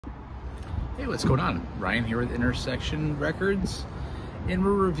Hey, what's going on? Ryan here with Intersection Records, and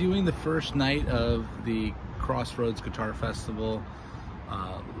we're reviewing the first night of the Crossroads Guitar Festival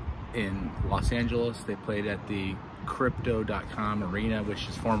in Los Angeles. They played at the Crypto.com Arena, which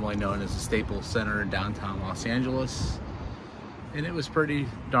is formerly known as the Staples Center in downtown Los Angeles. And it was pretty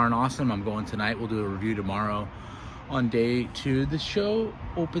darn awesome. I'm going tonight. We'll do a review tomorrow on day two. The show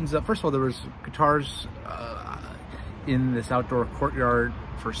opens up. First of all, there was guitars in this outdoor courtyard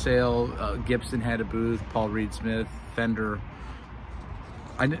for sale. Gibson had a booth, Paul Reed Smith, Fender.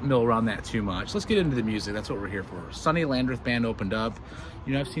 I didn't mill around that too much. Let's get into the music. That's what we're here for. Sonny Landreth Band opened up.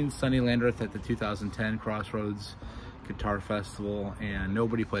 You know, I've seen Sonny Landreth at the 2010 Crossroads Guitar Festival, and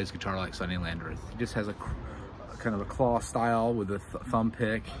nobody plays guitar like Sonny Landreth. He just has a kind of a claw style with a thumb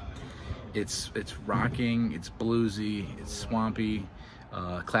pick. It's rocking, it's bluesy, it's swampy.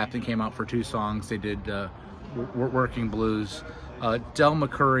 Clapton came out for 2 songs. They did Working Blues. Del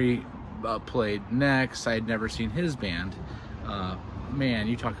McCoury played next. I had never seen his band. Man,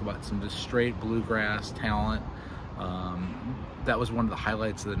 you talk about some just straight bluegrass talent. That was one of the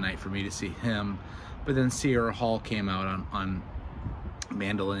highlights of the night for me to see him. But then Sierra Hall came out on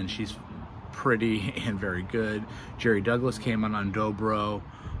mandolin. She's pretty and very good. Jerry Douglas came out on dobro.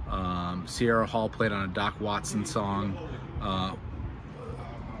 Sierra Hall played on a Doc Watson song.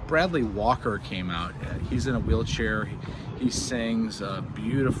 Bradley Walker came out. He's in a wheelchair. He sings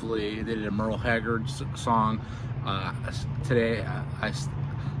beautifully. They did a Merle Haggard song. Today I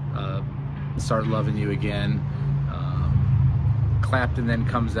Start Loving You Again. Clapton then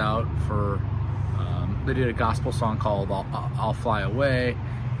comes out for, they did a gospel song called I'll Fly Away.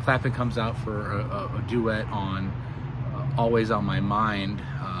 Clapton comes out for a duet on Always on My Mind.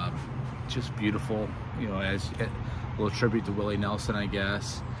 Just beautiful, you know, as a little tribute to Willie Nelson, I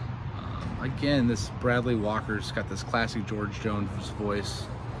guess. Again, this Bradley Walker's got this classic George Jones voice.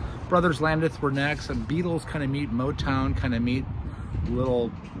 Brothers Landreth were next, and Beatles kind of meet Motown, kind of meet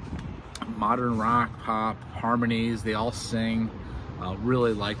little modern rock, pop, harmonies. They all sing.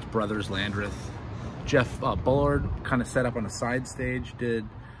 Really liked Brothers Landreth. Jeff Bullard kind of set up on a side stage, did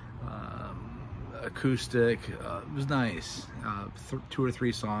acoustic. It was nice. 2 or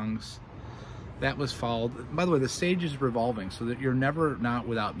 3 songs. That was followed. By the way, the stage is revolving, so that you're never not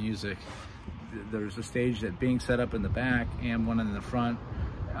without music. There's a stage that being set up in the back and one in the front.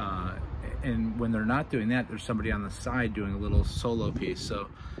 And when they're not doing that, there's somebody on the side doing a little solo piece. So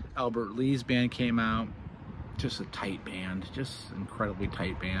Albert Lee's band came out. Just a tight band, just incredibly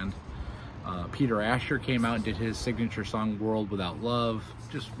tight band. Peter Asher came out and did his signature song, World Without Love.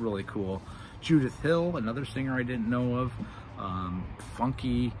 Just really cool. Judith Hill, another singer I didn't know of.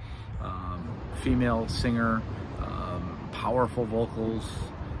 Funky female singer, powerful vocals.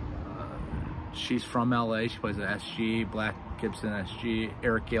 She's from LA. She plays at SG, Black Gibson SG.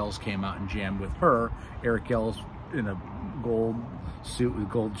 Eric Gales came out and jammed with her. Eric Gales in a gold suit with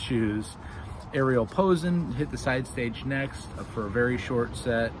gold shoes. Ariel Posen hit the side stage next for a very short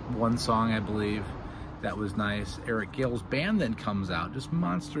set, 1 song, I believe. That was nice. Eric Gales' band then comes out, just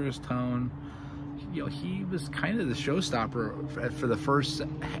monstrous tone. You know, he was kind of the showstopper for the first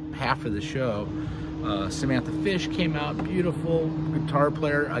half of the show. Samantha Fish came out, beautiful guitar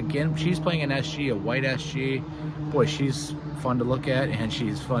player. Again, she's playing an SG, a white SG. Boy, she's fun to look at and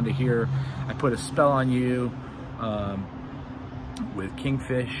she's fun to hear. I Put a Spell on You with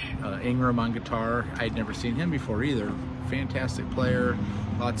Kingfish Ingram on guitar. I'd never seen him before either. Fantastic player,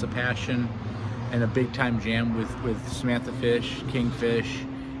 lots of passion, and a big time jam with Samantha Fish, Kingfish,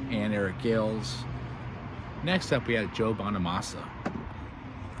 and Eric Gales. Next up, we had Joe Bonamassa.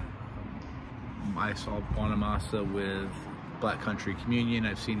 I saw Bonamassa with Black Country Communion.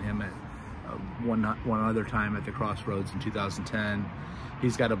 I've seen him at one other time at the Crossroads in 2010.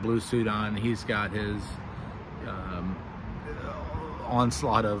 He's got a blue suit on. He's got his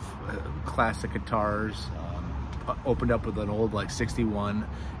onslaught of classic guitars. Opened up with an old like 61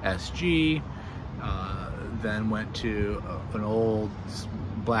 SG. Then went to an old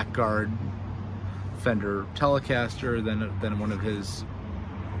Blackguard Fender Telecaster, then one of his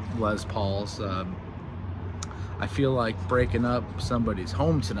Les Pauls. I Feel Like Breaking Up Somebody's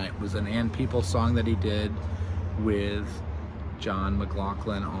Home Tonight was an And People song that he did with John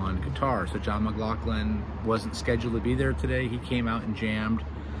McLaughlin on guitar. So John McLaughlin wasn't scheduled to be there today. He came out and jammed.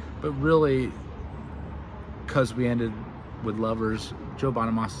 But really, because we ended with Lovers, Joe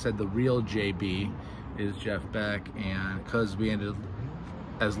Bonamassa said the real JB is Jeff Beck, and because we ended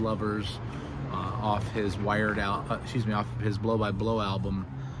as Lovers off his off his Blow by Blow album,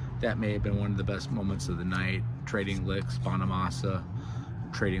 that may have been one of the best moments of the night. Trading licks, Bonamassa,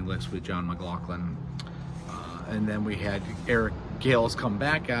 trading licks with John McLaughlin. And then we had Eric Gales come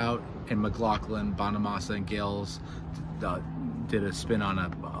back out and McLaughlin, Bonamassa, and Gales did a spin on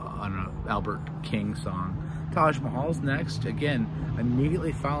a Albert King song. Taj Mahal's next. Again,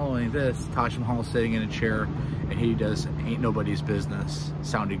 immediately following this, Taj Mahal's sitting in a chair and he does Ain't Nobody's Business.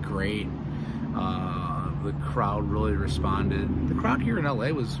 Sounded great. The crowd really responded. The crowd here in LA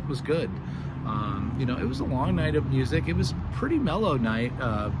was good. You know, it was a long night of music. It was a pretty mellow night,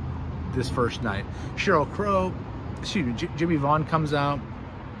 this first night. Sheryl Crow, Jimmy Vaughn comes out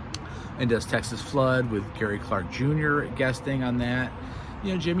and does Texas Flood with Gary Clark Jr. guesting on that.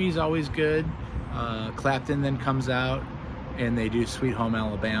 You know, Jimmy's always good. Clapton then comes out and they do Sweet Home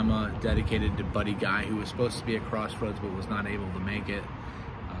Alabama, dedicated to Buddy Guy, who was supposed to be at Crossroads but was not able to make it.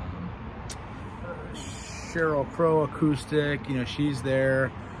 Sheryl Crow acoustic, you know, she's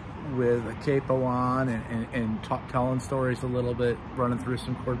there with a capo on and telling stories a little bit, running through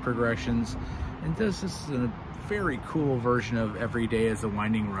some chord progressions, and this is a very cool version of Every Day is a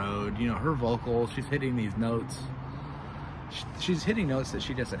Winding Road. You know, her vocals, she's hitting these notes. She's hitting notes that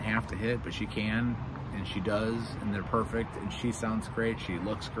she doesn't have to hit, but she can, and she does, and they're perfect, and she sounds great, she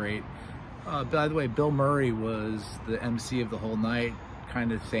looks great. By the way, Bill Murray was the MC of the whole night,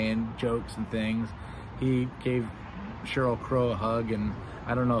 kind of saying jokes and things. He gave Sheryl Crow a hug, and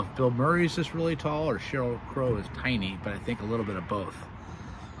I don't know if Bill Murray is just really tall or Sheryl Crow is tiny, but I think a little bit of both.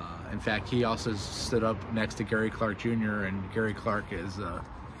 In fact, he also stood up next to Gary Clark Jr., and Gary Clark is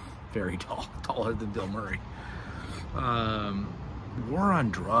very tall, taller than Bill Murray. War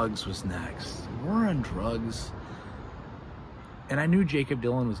on Drugs was next. War on Drugs. And I knew Jacob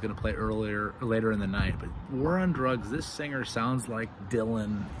Dylan was going to play later in the night, but War on Drugs, this singer sounds like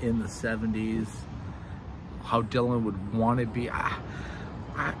Dylan in the 70s. How Dylan would want to be.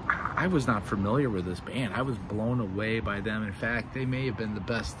 I was not familiar with this band. I was blown away by them. In fact, they may have been the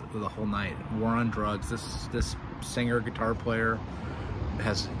best of the whole night. War on Drugs. This singer, guitar player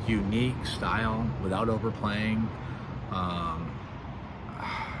has unique style without overplaying.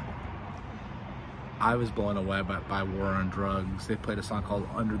 I was blown away by War on Drugs. They played a song called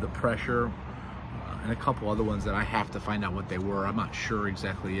Under the Pressure, and a couple other ones that I have to find out what they were. I'm not sure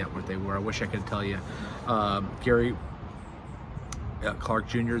exactly yet what they were. I wish I could tell you. Gary Clark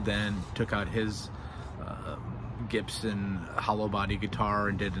Jr. then took out his Gibson hollow body guitar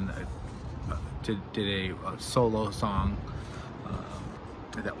and did a solo song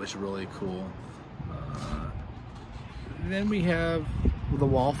that was really cool. Then we have the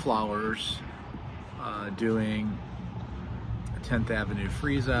Wallflowers doing 10th Avenue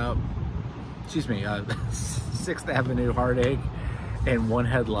Freeze Out, excuse me, 6th Avenue Heartache, and One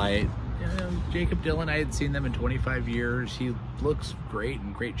Headlight. You know, Jacob Dylan, I had seen them in 25 years. He looks great,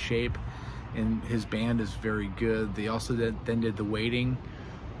 in great shape, and his band is very good. They also then did The Waiting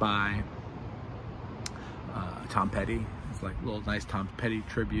by Tom Petty. It's like a little nice Tom Petty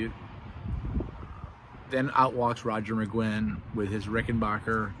tribute. Then out walks Roger McGuinn with his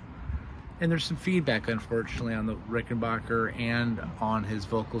Rickenbacker. And there's some feedback, unfortunately, on the Rickenbacker and on his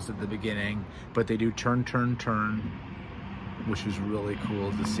vocals at the beginning. But they do Turn, Turn, Turn, which was really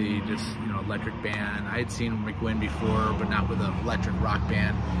cool to see. Just, you know, electric band. I had seen McGuinn before, but not with an electric rock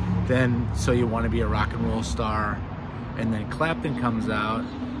band. Then So You Want to Be a Rock and Roll Star. And then Clapton comes out,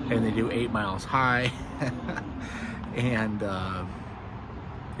 and they do 8 Miles High. And,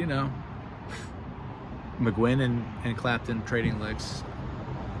 you know, McGuinn and Clapton trading licks.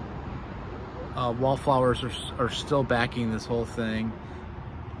 Wallflowers are still backing this whole thing.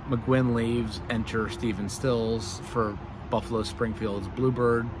 McGuinn leaves, enter Stephen Stills for Buffalo Springfield's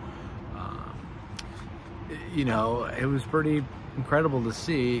Bluebird. You know, it was pretty incredible to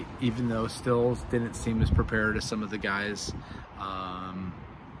see, even though Stills didn't seem as prepared as some of the guys.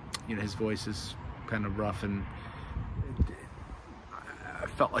 You know, his voice is kind of rough, and I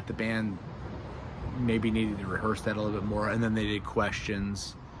felt like the band maybe needed to rehearse that a little bit more. And then they did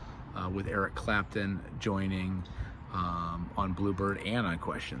Questions with Eric Clapton joining on Bluebird and on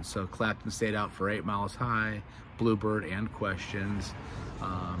Questions. So Clapton stayed out for 8 Miles High, Bluebird, and Questions.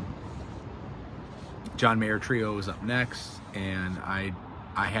 John Mayer Trio was up next, and I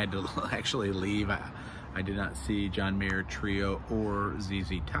had to actually leave. I did not see John Mayer Trio or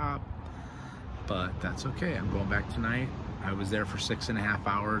ZZ Top, but that's okay. I'm going back tonight. I was there for 6.5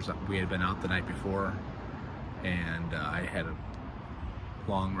 hours. We had been out the night before, and I had a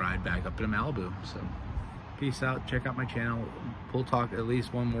long ride back up to Malibu. So peace out. Check out my channel. We'll talk at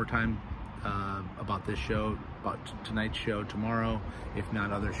least one more time about this show, about tonight's show tomorrow, if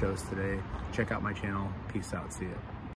not other shows today. Check out my channel. Peace out. See ya.